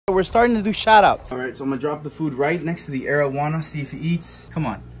We're starting to do shout outs. All right, so I'm gonna drop the food right next to the arowana, see if he eats. Come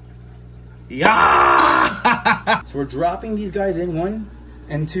on. Yeah! So we're dropping these guys in 1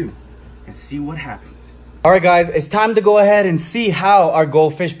 and 2 and see what happens. All right, guys, it's time to go ahead and see how our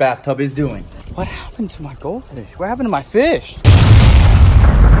goldfish bathtub is doing. What happened to my goldfish? What happened to my fish?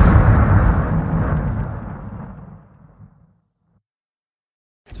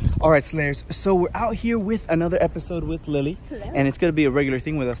 All right, Slayers, so we're out here with another episode with Lily. Hello. And it's gonna be a regular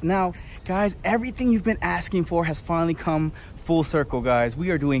thing with us. Now, guys, everything you've been asking for has finally come full circle, guys.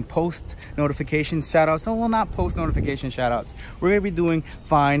 We are doing post notification shout outs. No, well, not post notification shout outs. We're gonna be doing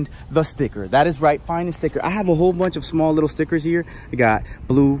find the sticker. That is right, find the sticker. I have a whole bunch of small little stickers here. I got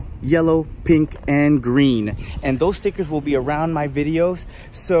blue, yellow, pink, and green. And those stickers will be around my videos.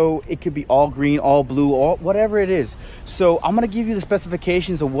 So it could be all green, all blue, all whatever it is. So I'm gonna give you the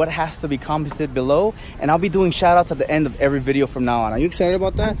specifications of what has to be commented below, and I'll be doing shout outs at the end of every video from now on. Are you excited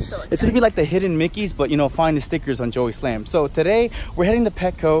about that? I'm so excited. It's gonna be like the hidden Mickeys, but you know, find the stickers on Joey Slam. So today we're heading to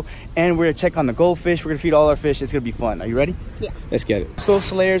Petco and we're gonna check on the goldfish. We're gonna feed all our fish. It's gonna be fun. Are you ready? Yeah. Let's get it. So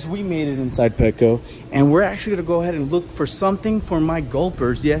Slayers, we made it inside Petco and we're actually gonna go ahead and look for something for my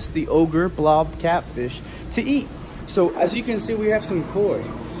gulpers. Yes, the ogre blob catfish to eat. So as you can see, we have some koi,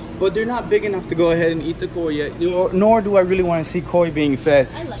 but they're not big enough to go ahead and eat the koi yet, nor do I really want to see koi being fed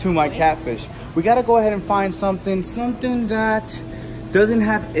to my catfish. We got to go ahead and find something that doesn't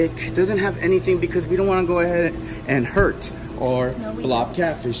have ick, doesn't have anything, because we don't want to go ahead and hurt or blob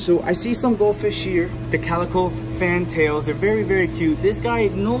catfish. So I see some goldfish here, the calico fantails. They're very, very cute. This guy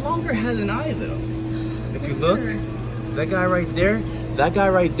no longer has an eye though. If you look, that guy right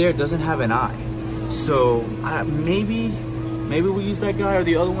there doesn't have an eye. So maybe we'll use that guy or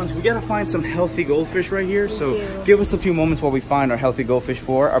the other ones. We gotta find some healthy goldfish right here. So give us a few moments while we find our healthy goldfish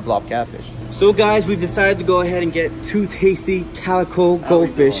for our blob catfish. So guys, we've decided to go ahead and get 2 tasty calico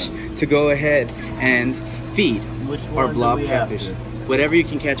goldfish to go ahead and feed our blob catfish. Whatever you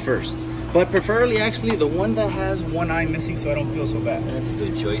can catch first. But preferably actually the one that has one eye missing, so I don't feel so bad. That's a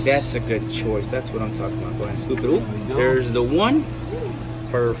good choice. That's a good choice. That's what I'm talking about. Go ahead and scoop it. Oop, there's the one.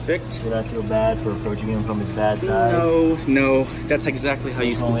 Perfect. Did I feel bad for approaching him from his bad side? No, that's exactly how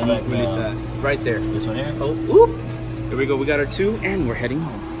you scoop him up really fast. Right there. This one here? Oh, whoop. There we go, we got our 2 and we're heading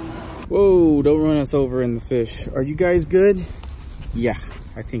home. Whoa, don't run us over in the fish. Are you guys good? Yeah,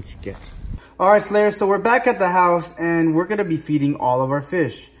 I think you get. All right, Slayers, so we're back at the house and we're gonna be feeding all of our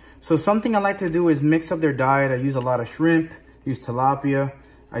fish. So something I like to do is mix up their diet. I use a lot of shrimp, use tilapia.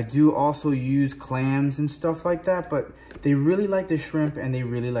 I do also use clams and stuff like that, but they really like the shrimp and they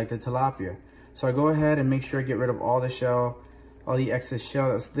really like the tilapia. So I go ahead and make sure I get rid of all the shell, all the excess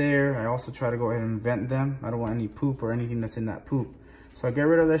shell that's there. I also try to go ahead and vent them. I don't want any poop or anything that's in that poop. So I get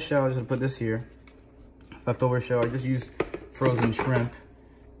rid of that shell. I just put this here, leftover shell. I just use frozen shrimp.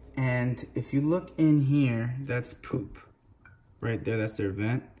 And if you look in here, that's poop. Right there, that's their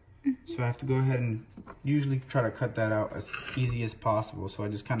vent. So I have to go ahead and usually try to cut that out as easy as possible. So I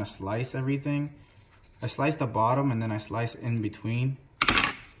just kind of slice everything. I slice the bottom and then I slice in between.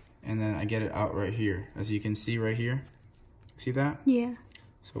 And then I get it out right here. As you can see right here. See that? Yeah.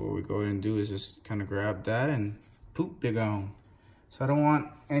 So what we go ahead and do is just kind of grab that and poop, they're gone. So I don't want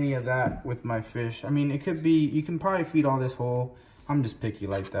any of that with my fish. I mean, it could be, you can probably feed all this whole. I'm just picky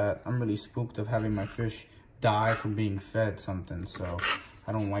like that. I'm really spooked of having my fish die from being fed something. So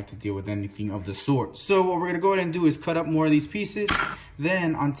I don't like to deal with anything of the sort. So what we're gonna go ahead and do is cut up more of these pieces.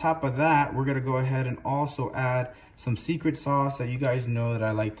 Then on top of that, we're gonna go ahead and also add some secret sauce that you guys know that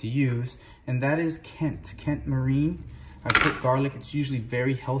I like to use. And that is Kent Marine. I put garlic. It's usually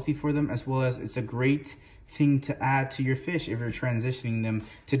very healthy for them, as well as it's a great thing to add to your fish if you're transitioning them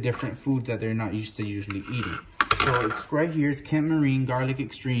to different foods that they're not used to usually eating. So it's right here, it's Kent Marine Garlic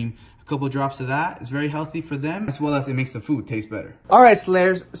Extreme. A couple drops of that. It's very healthy for them, as well as it makes the food taste better. All right,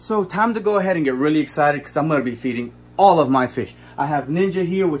 Slayers, so time to go ahead and get really excited because I'm gonna be feeding all of my fish. I have Ninja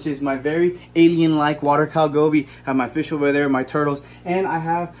here, which is my very alien-like water cow goby. I have my fish over there, my turtles, and I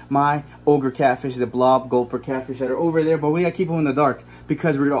have my ogre catfish, the blob gulper catfish that are over there, but we gotta keep them in the dark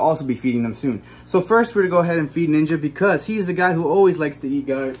because we're gonna also be feeding them soon. So first, we're gonna go ahead and feed Ninja because he's the guy who always likes to eat,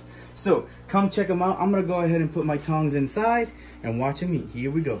 guys. So come check him out. I'm gonna go ahead and put my tongs inside and watch him eat.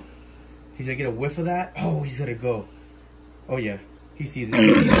 Here we go. He's gonna get a whiff of that. Oh, he's gonna go. Oh yeah, he sees it.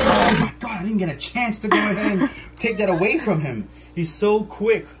 He sees it. Oh my God, I didn't get a chance to go ahead and take that away from him. He's so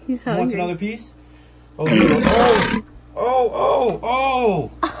quick. He's hungry. Wants another piece? Oh,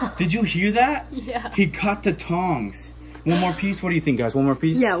 oh. Did you hear that? Yeah. He got the tongs. One more piece? What do you think, guys? One more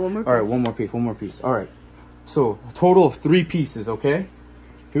piece? Yeah, one more piece. All right, one more piece. All right. So, a total of 3 pieces, okay?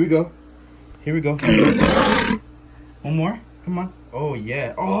 Here we go. One more. Come on. Oh,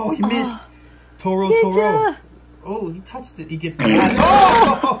 yeah. Oh, he missed. Toro. Oh, he touched it. He gets mad.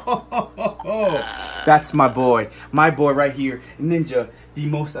 Oh! That's my boy. My boy right here. Ninja, the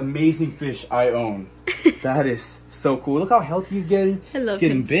most amazing fish I own. That is so cool. Look how healthy he's getting. He's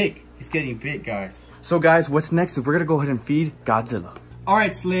getting big. He's getting big, guys. So, guys, what's next is we're going to go ahead and feed Godzilla. All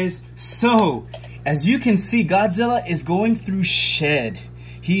right, Slayers. So, as you can see, Godzilla is going through shed.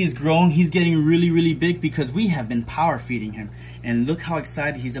 He is grown. He's getting really, really big because we have been power feeding him. And look how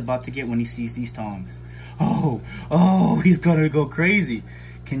excited he's about to get when he sees these tongs. Oh, he's gonna go crazy.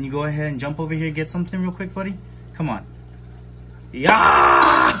 Can you go ahead and jump over here and get something real quick, buddy? Come on. Yeah!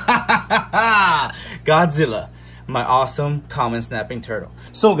 Godzilla, my awesome common snapping turtle.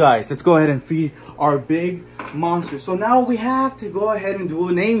 So guys, let's go ahead and feed our big monster. So now we have to go ahead and do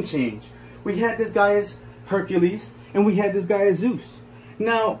a name change. We had this guy as Hercules and we had this guy as Zeus.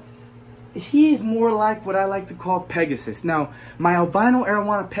 Now, he's more like what I like to call Pegasus. Now, my albino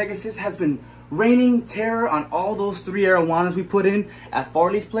arowana Pegasus has been raining terror on all those 3 arowanas we put in at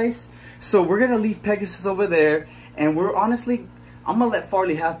Farley's place. So we're gonna leave Pegasus over there, and I'm gonna let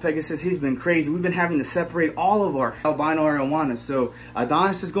Farley have Pegasus. He's been crazy. We've been having to separate all of our albino arowanas. So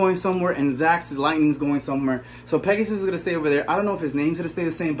Adonis is going somewhere, and Zax's Lightning is going somewhere. So Pegasus is gonna stay over there. I don't know if his name's gonna stay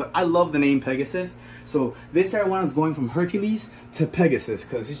the same, but I love the name Pegasus. So this arowana is going from Hercules to Pegasus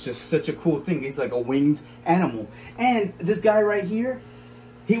because it's just such a cool thing. He's like a winged animal. And this guy right here,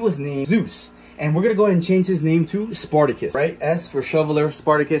 he was named Zeus. And we're going to go ahead and change his name to Spartacus, right? S for shoveler,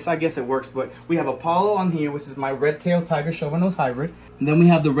 Spartacus. I guess it works, but we have Apollo on here, which is my red-tailed tiger shovel-nosed hybrid. And then we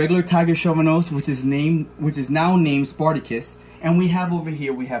have the regular tiger shovel-nosed, which is now named Spartacus. And we have over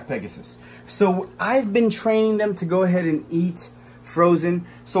here, we have Pegasus. So I've been training them to go ahead and eat frozen.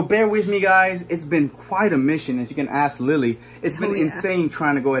 So bear with me, guys. It's been quite a mission, as you can ask Lily. It's been insane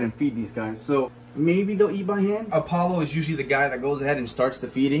trying to go ahead and feed these guys. So maybe they'll eat by hand. Apollo is usually the guy that goes ahead and starts the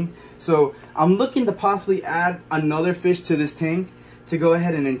feeding. So I'm looking to possibly add another fish to this tank to go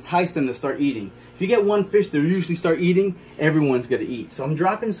ahead and entice them to start eating. If you get one fish to usually start eating, everyone's gonna eat. So I'm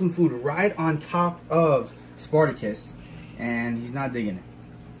dropping some food right on top of Spartacus, and he's not digging it.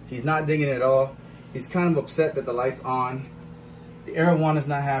 He's not digging it at all. He's kind of upset that the light's on. The arowana's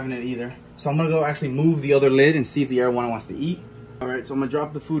not having it either. So I'm gonna go actually move the other lid and see if the arowana wants to eat. Alright, so I'm gonna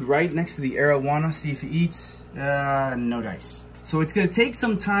drop the food right next to the arowana, see if he eats. No dice. So it's gonna take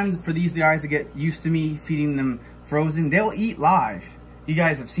some time for these guys to get used to me feeding them frozen. They'll eat live. You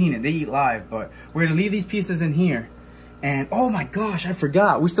guys have seen it, they eat live, but we're gonna leave these pieces in here. And oh my gosh, I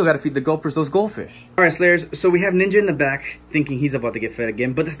forgot. We still gotta feed the gulpers those goldfish. Alright, Slayers, so we have Ninja in the back thinking he's about to get fed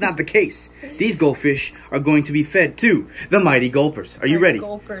again, but that's not the case. These goldfish are going to be fed to the mighty gulpers. Are you ready?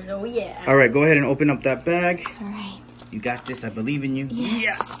 Gulpers, oh yeah. Alright, go ahead and open up that bag. Alright. You got this, I believe in you. Yes.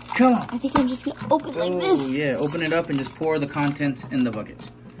 Yeah, come on. I think I'm just gonna open like this. Oh yeah, open it up and just pour the contents in the bucket.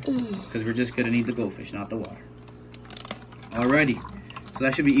 Because we're just gonna need the goldfish, not the water. Alrighty. So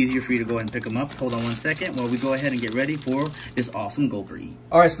that should be easier for you to go ahead and pick them up. Hold on one second while we go ahead and get ready for this awesome gulper eat.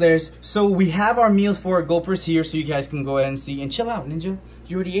 Alright, Slayers. So we have our meals for our gulpers here so you guys can go ahead and see. And chill out, Ninja.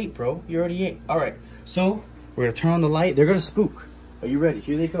 You already ate, bro. You already ate. Alright. So we're gonna turn on the light. They're gonna spook. Are you ready?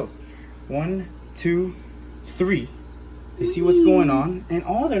 Here they go. 1, 2, 3. They see what's going on. And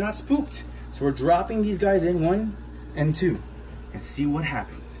oh, they're not spooked. So we're dropping these guys in 1 and 2 and see what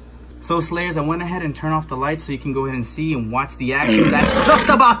happens. So Slayers, I went ahead and turned off the lights so you can go ahead and see and watch the action that's just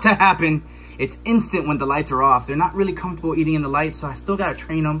about to happen. It's instant when the lights are off. They're not really comfortable eating in the light, so I still gotta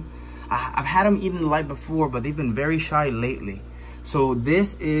train them. I've had them eat in the light before, but they've been very shy lately. So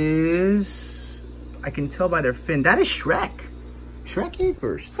this is, I can tell by their fin, that is Shrek. Shrek ate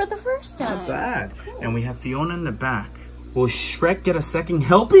first. For the first time. Not bad. Cool. And we have Fiona in the back. Will Shrek get a second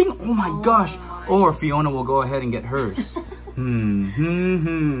helping? Oh my gosh. Or Fiona will go ahead and get hers.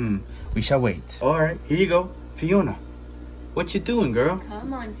 We shall wait. Alright, here you go. Fiona, what you doing, girl?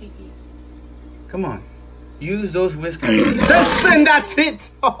 Come on, Fifi. Come on. Use those whiskers. And that's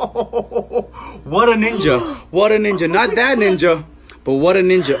it! Oh, what a ninja. What a ninja. Not that ninja, but what a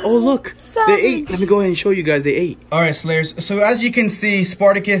ninja. Oh, look. They ate. Let me go ahead and show you guys they ate. Alright, Slayers. So as you can see,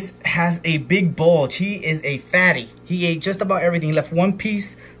 Spartacus has a big bulge. He is a fatty. He ate just about everything. He left one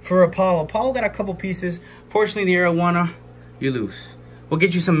piece for Apollo. Apollo got a couple pieces. Fortunately, the arowana, you lose. We'll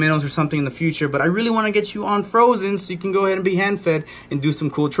get you some minnows or something in the future, but I really want to get you on frozen so you can go ahead and be hand-fed and do some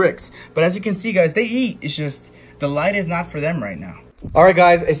cool tricks. But as you can see, guys, they eat. It's just the light is not for them right now. All right,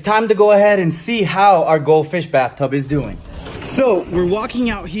 guys, it's time to go ahead and see how our goldfish bathtub is doing. So we're walking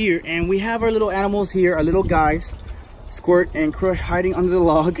out here, and we have our little animals here, our little guys, Squirt and Crush, hiding under the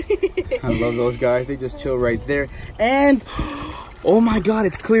log. I love those guys. They just chill right there. And, oh my God,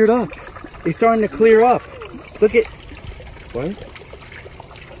 it's cleared up. It's starting to clear up. Look at, what?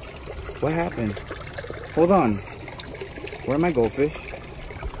 What happened? Hold on. Where are my goldfish?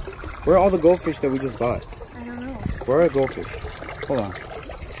 Where are all the goldfish that we just bought? I don't know. Where are goldfish? Hold on.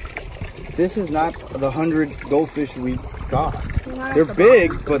 This is not the 100 goldfish we got. They're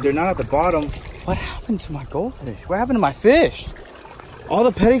big, but they're not at the bottom. What happened to my goldfish? What happened to my fish? All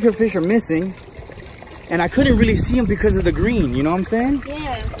the pedicure fish are missing. And I couldn't really see them because of the green. You know what I'm saying?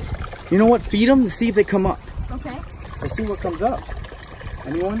 Yeah. You know what? Feed them to see if they come up. Okay. Let's see what comes up.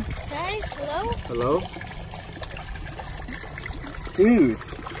 Anyone? Guys, hello? Hello? Dude.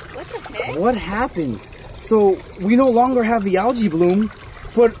 What the heck? What happened? So we no longer have the algae bloom,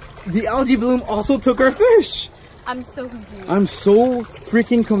 but the algae bloom also took our fish. I'm so confused. I'm so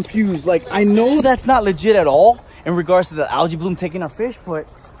freaking confused. Like, I know that's not legit at all in regards to the algae bloom taking our fish, but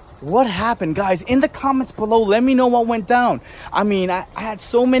what happened? Guys, in the comments below, let me know what went down. I mean, I had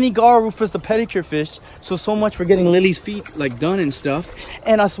so many Gar Rufus, the pedicure fish, so much for getting Lily's feet like done and stuff.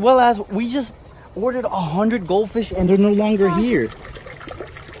 And as well as we just ordered 100 goldfish and they're no longer here.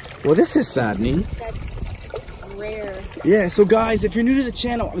 Well, this is saddening. That's rare. Yeah, so guys, if you're new to the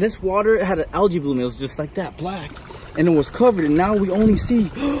channel, this water had an algae bloom. It was just like that, black. And it was covered, and now we only see...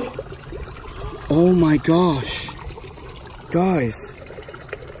 Oh my gosh. Guys.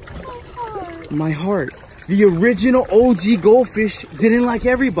 My heart. The original OG goldfish didn't like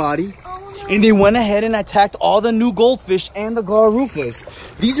everybody. Oh, no. And they went ahead and attacked all the new goldfish and the Gar Rufus.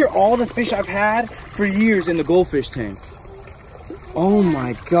 These are all the fish I've had for years in the goldfish tank. Oh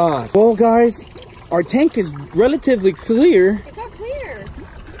my god. Well guys, our tank is relatively clear. It got clear.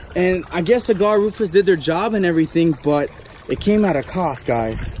 And I guess the Gar Rufus did their job and everything, but it came at a cost,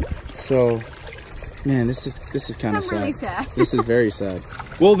 guys. So, man, this is kind of sad. I'm really sad. This is very sad.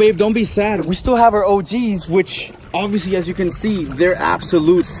 Well, babe, don't be sad. We still have our OGs, which obviously, as you can see, they're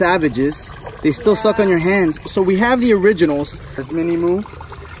absolute savages. They still suck on your hands. So we have the originals. There's Mini Moo.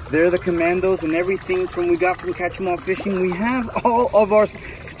 They're the commandos and everything from we got from Catch 'em All Fishing. We have all of our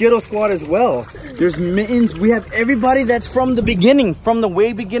Skittle squad as well. There's Mittens. We have everybody that's from the beginning, from the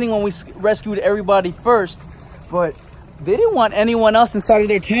way beginning when we rescued everybody first. But they didn't want anyone else inside of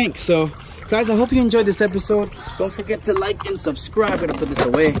their tank. So, guys, I hope you enjoyed this episode. Don't forget to like and subscribe. I'm gonna put this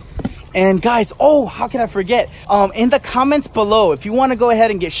away. And guys, oh, how can I forget? In the comments below, if you want to go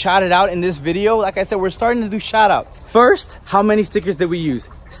ahead and get shouted out in this video, like I said, we're starting to do shout outs. First, how many stickers did we use?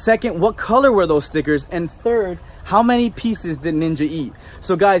 Second, what color were those stickers? And third, how many pieces did Ninja eat?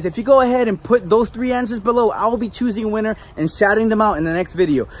 So guys, if you go ahead and put those 3 answers below, I will be choosing a winner and shouting them out in the next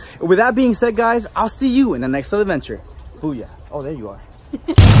video. With that being said, guys, I'll see you in the next adventure. Booyah. Oh, there you are.